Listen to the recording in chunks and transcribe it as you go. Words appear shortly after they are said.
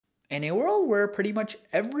In a world where pretty much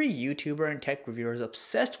every YouTuber and tech reviewer is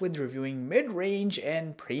obsessed with reviewing mid-range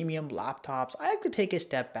and premium laptops, I like to take a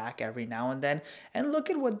step back every now and then and look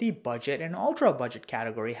at what the budget and ultra budget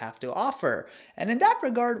category have to offer. And in that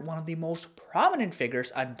regard, one of the most prominent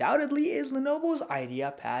figures undoubtedly is Lenovo's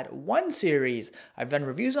IdeaPad 1 series. I've done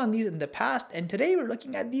reviews on these in the past, and today we're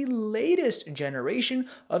looking at the latest generation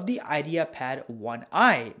of the IdeaPad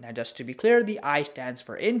 1i. Now just to be clear, the I stands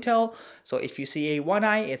for Intel, so if you see a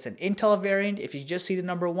 1i, it's an Intel variant. If you just see the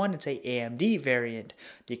number 1, it's a AMD variant.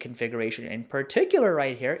 The configuration in particular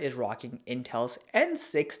right here is rocking Intel's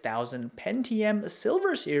N6000 Pentium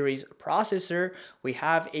Silver Series processor. We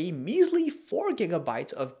have a measly 4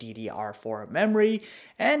 gigabytes of DDR4 memory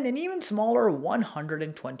and an even smaller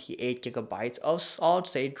 128 gigabytes of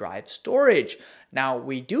solid-state drive storage. Now,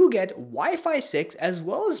 we do get Wi-Fi 6 as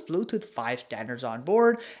well as Bluetooth 5 standards on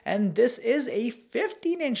board, and this is a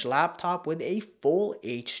 15-inch laptop with a full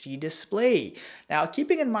HD display. Now,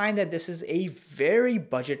 keeping in mind that this is a very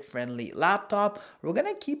budget-friendly laptop, we're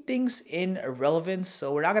going to keep things in relevance,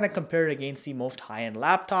 so we're not going to compare it against the most high-end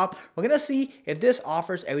laptop. We're going to see if this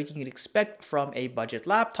offers everything you'd expect from a budget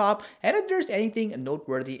laptop, and if there's anything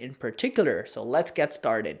noteworthy in particular. So let's get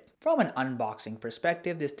started. From an unboxing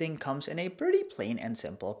perspective, this thing comes in a pretty plain and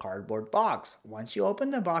simple cardboard box. Once you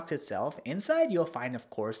open the box itself, inside you'll find, of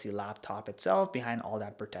course, the laptop itself behind all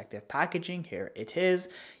that protective packaging. Here it is.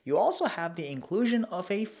 You also have the inclusion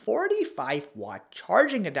of a 45-watt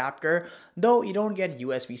charging adapter, though you don't get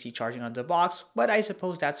USB-C charging on the box, but I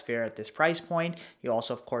suppose that's fair at this price point. You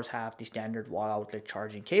also, of course, have the standard wall outlet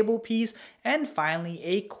charging cable piece, and finally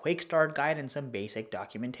a quick start guide and some basic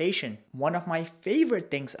documentation. One of my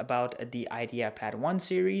favorite things about the IdeaPad 1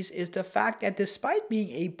 series is the fact that despite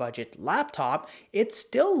being a budget laptop, it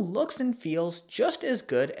still looks and feels just as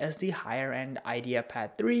good as the higher end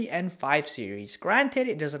IdeaPad 3 and 5 series. Granted,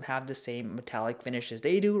 it doesn't have the same metallic finish as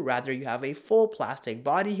they do, rather you have a full plastic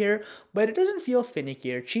body here, but it doesn't feel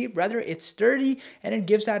finicky or cheap, rather it's sturdy and it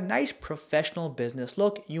gives that nice professional business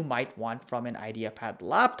look you might want from an IdeaPad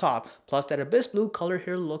laptop. Plus that abyss blue color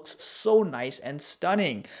here looks so nice and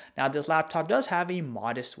stunning. Now this laptop does have a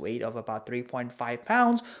modest weight of about 3.5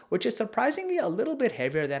 pounds, which is surprisingly a little bit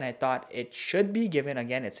heavier than I thought it should be, given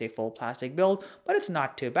again it's a full plastic build, but it's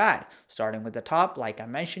not too bad. Starting with the top, like I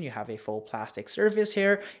mentioned, you have a full plastic surface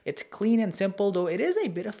here. It's clean and simple, though it is a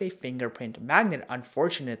bit of a fingerprint magnet,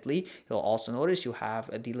 unfortunately. You'll also notice you have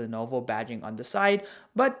the Lenovo badging on the side,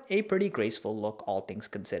 but a pretty graceful look all things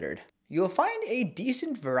considered. You'll find a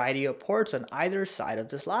decent variety of ports on either side of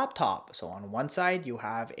this laptop. So on one side, you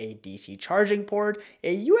have a DC charging port,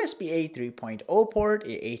 a USB-A 3.0 port,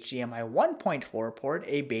 a HDMI 1.4 port,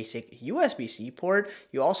 a basic USB-C port.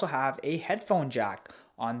 You also have a headphone jack.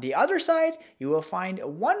 On the other side, you will find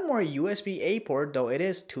one more USB-A port, though it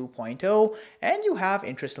is 2.0, and you have,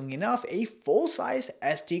 interestingly enough, a full-size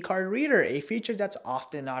SD card reader, a feature that's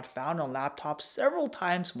often not found on laptops, several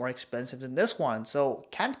times more expensive than this one, so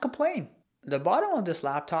can't complain. The bottom of this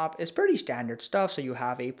laptop is pretty standard stuff, so you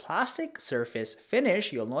have a plastic surface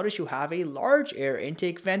finish. You'll notice you have a large air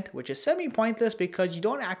intake vent, which is semi-pointless because you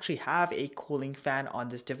don't actually have a cooling fan on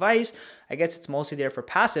this device. I guess it's mostly there for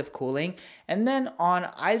passive cooling. And then on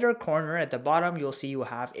either corner at the bottom, you'll see you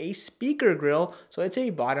have a speaker grill, so it's a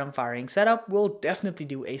bottom firing setup. We'll definitely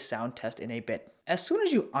do a sound test in a bit. As soon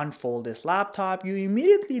as you unfold this laptop, you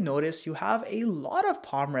immediately notice you have a lot of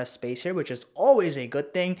palm rest space here, which is always a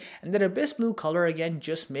good thing, and that abyss blue color again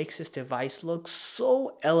just makes this device look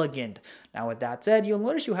so elegant. Now with that said, you'll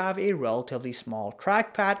notice you have a relatively small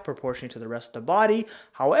trackpad proportionate to the rest of the body.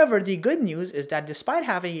 However, the good news is that despite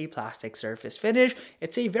having a plastic surface finish,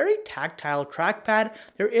 it's a very tactile trackpad.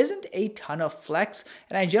 There isn't a ton of flex,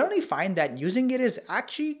 and I generally find that using it is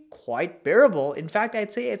actually quite bearable. In fact,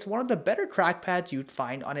 I'd say it's one of the better trackpads you'd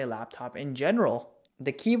find on a laptop in general.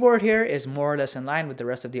 The keyboard here is more or less in line with the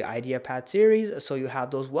rest of the IdeaPad series, so you have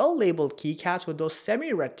those well-labeled keycaps with those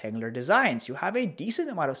semi-rectangular designs. You have a decent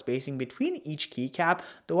amount of spacing between each keycap,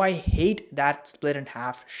 though I hate that split in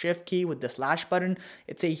half shift key with the slash button.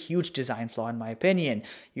 It's a huge design flaw in my opinion.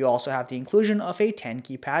 You also have the inclusion of a 10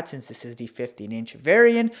 key pad since this is the 15-inch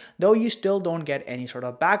variant, though you still don't get any sort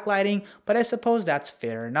of backlighting, but I suppose that's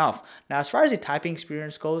fair enough. Now as far as the typing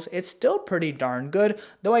experience goes, it's still pretty darn good,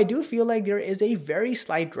 though I do feel like there is a very very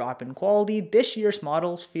slight drop in quality. This year's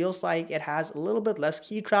model feels like it has a little bit less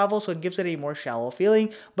key travel, so it gives it a more shallow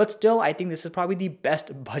feeling, but still I think this is probably the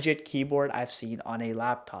best budget keyboard I've seen on a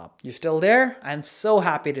laptop. You still there? I'm so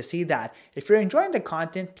happy to see that. If you're enjoying the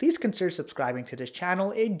content, please consider subscribing to this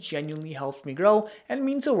channel. It genuinely helps me grow and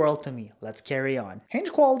means the world to me. Let's carry on.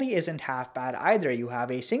 Hinge quality isn't half bad either. You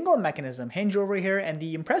have a single mechanism hinge over here, and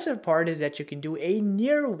the impressive part is that you can do a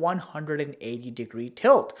near 180-degree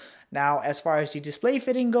tilt. Now, as far as the display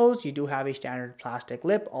fitting goes, you do have a standard plastic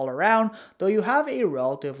lip all around, though you have a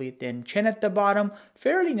relatively thin chin at the bottom,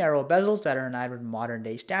 fairly narrow bezels that are in line with modern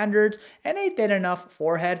day standards, and a thin enough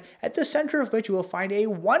forehead, at the center of which you will find a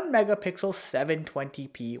 1 megapixel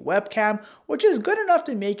 720p webcam, which is good enough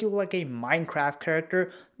to make you look like a Minecraft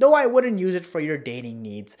character, though I wouldn't use it for your dating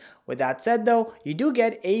needs. With that said though, you do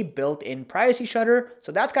get a built-in privacy shutter,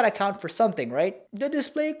 so that's gotta count for something, right? The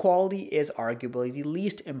display quality is arguably the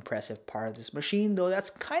least impressive part of this machine, though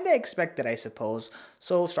that's kinda expected, I suppose.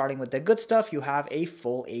 So starting with the good stuff, you have a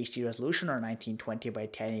full HD resolution, or 1920 by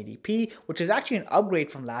 1080p, which is actually an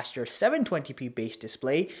upgrade from last year's 720p base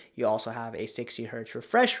display. You also have a 60Hz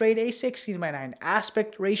refresh rate, a 16:9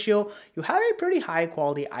 aspect ratio. You have a pretty high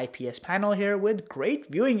quality IPS panel here with great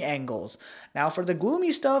viewing angles. Now for the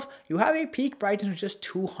gloomy stuff, you have a peak brightness of just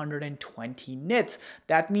 220 nits.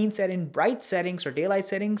 That means that in bright settings or daylight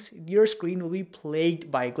settings, your screen will be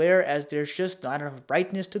plagued by glare, as there's just not enough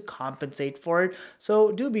brightness to compensate for it,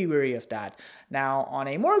 so do be wary of that. Now, on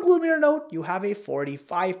a more gloomier note, you have a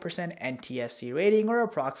 45% NTSC rating, or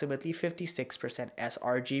approximately 56%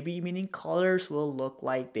 sRGB, meaning colors will look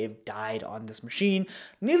like they've died on this machine.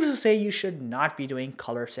 Needless to say, you should not be doing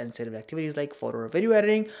color-sensitive activities like photo or video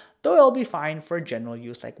editing, though it'll be fine for general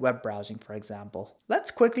use like web browsing, for example.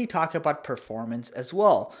 Let's quickly talk about performance as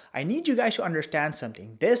well. I need you guys to understand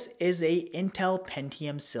something. This is a Intel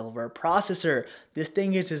Pentium Silver processor. This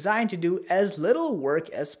thing is designed to do as little work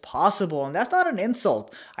as possible, and that's not an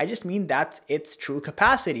insult. I just mean that's its true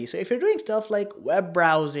capacity. So if you're doing stuff like web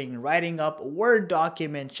browsing, writing up Word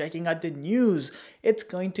documents, checking out the news, it's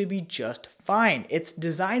going to be just fine. It's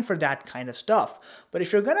designed for that kind of stuff. But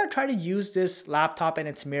if you're gonna try to use this laptop and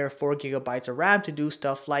its mere 4 gigabytes of RAM to do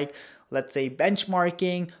stuff like, let's say,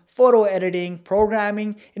 benchmarking, photo editing,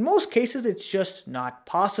 programming, in most cases it's just not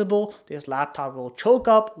possible. This laptop will choke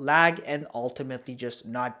up, lag, and ultimately just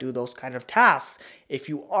not do those kind of tasks. If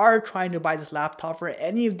you are trying to buy this laptop for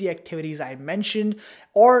any of the activities I mentioned,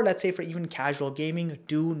 or let's say for even casual gaming,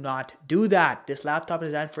 do not do that. This laptop is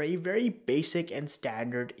designed for a very basic and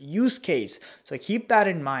standard use case, so keep that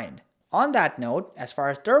in mind. On that note, as far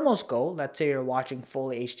as thermals go, let's say you're watching full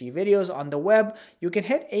HD videos on the web, you can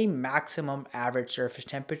hit a maximum average surface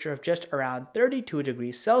temperature of just around 32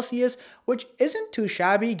 degrees Celsius, which isn't too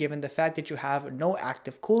shabby given the fact that you have no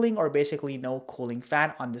active cooling, or basically no cooling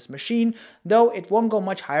fan on this machine, though it won't go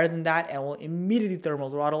much higher than that and will immediately thermal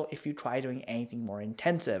throttle if you try doing anything more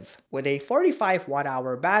intensive. With a 45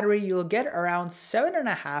 watt-hour battery, you'll get around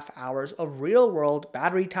 7.5 hours of real-world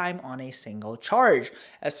battery time on a single charge.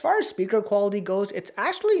 As far as speaker quality goes, it's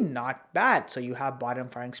actually not bad. So you have bottom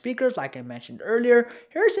firing speakers like I mentioned earlier.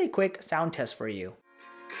 Here's a quick sound test for you.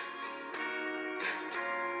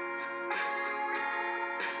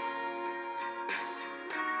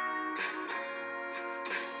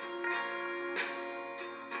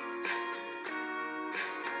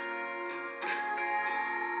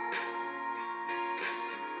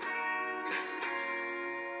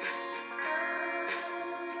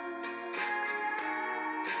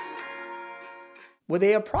 With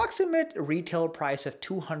an approximate retail price of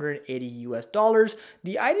 $280 US,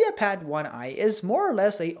 the IdeaPad 1i is more or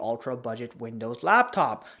less a ultra budget Windows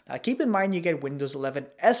laptop. Now keep in mind you get Windows 11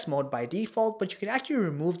 S mode by default, but you can actually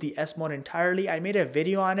remove the S mode entirely. I made a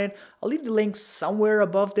video on it. I'll leave the link somewhere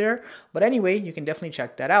above there, but anyway, you can definitely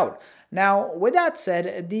check that out. Now, with that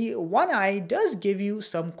said, the One I does give you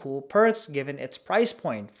some cool perks given its price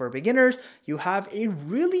point. For beginners, you have a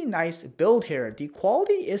really nice build here. The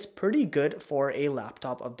quality is pretty good for a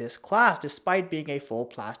laptop of this class, despite being a full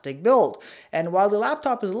plastic build. And while the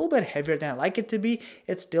laptop is a little bit heavier than I like it to be,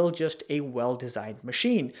 it's still just a well-designed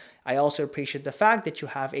machine. I also appreciate the fact that you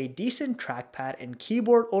have a decent trackpad and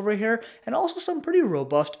keyboard over here, and also some pretty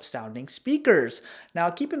robust sounding speakers.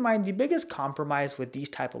 Now keep in mind, the biggest compromise with these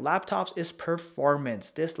type of laptops is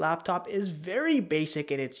performance. This laptop is very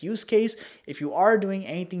basic in its use case. If you are doing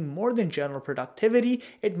anything more than general productivity,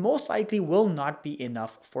 it most likely will not be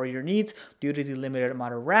enough for your needs due to the limited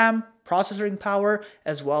amount of RAM, processing power,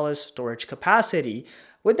 as well as storage capacity.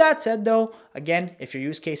 With that said though, again, if your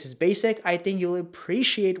use case is basic, I think you'll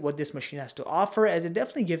appreciate what this machine has to offer, as it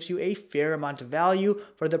definitely gives you a fair amount of value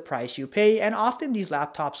for the price you pay, and often these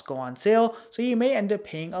laptops go on sale, so you may end up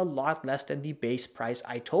paying a lot less than the base price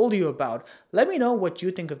I told you about. Let me know what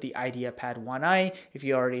you think of the IdeaPad 1i. If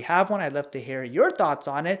you already have one, I'd love to hear your thoughts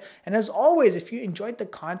on it. And as always, if you enjoyed the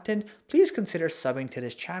content, please consider subbing to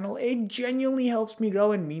this channel. It genuinely helps me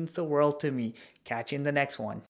grow and means the world to me. Catch you in the next one.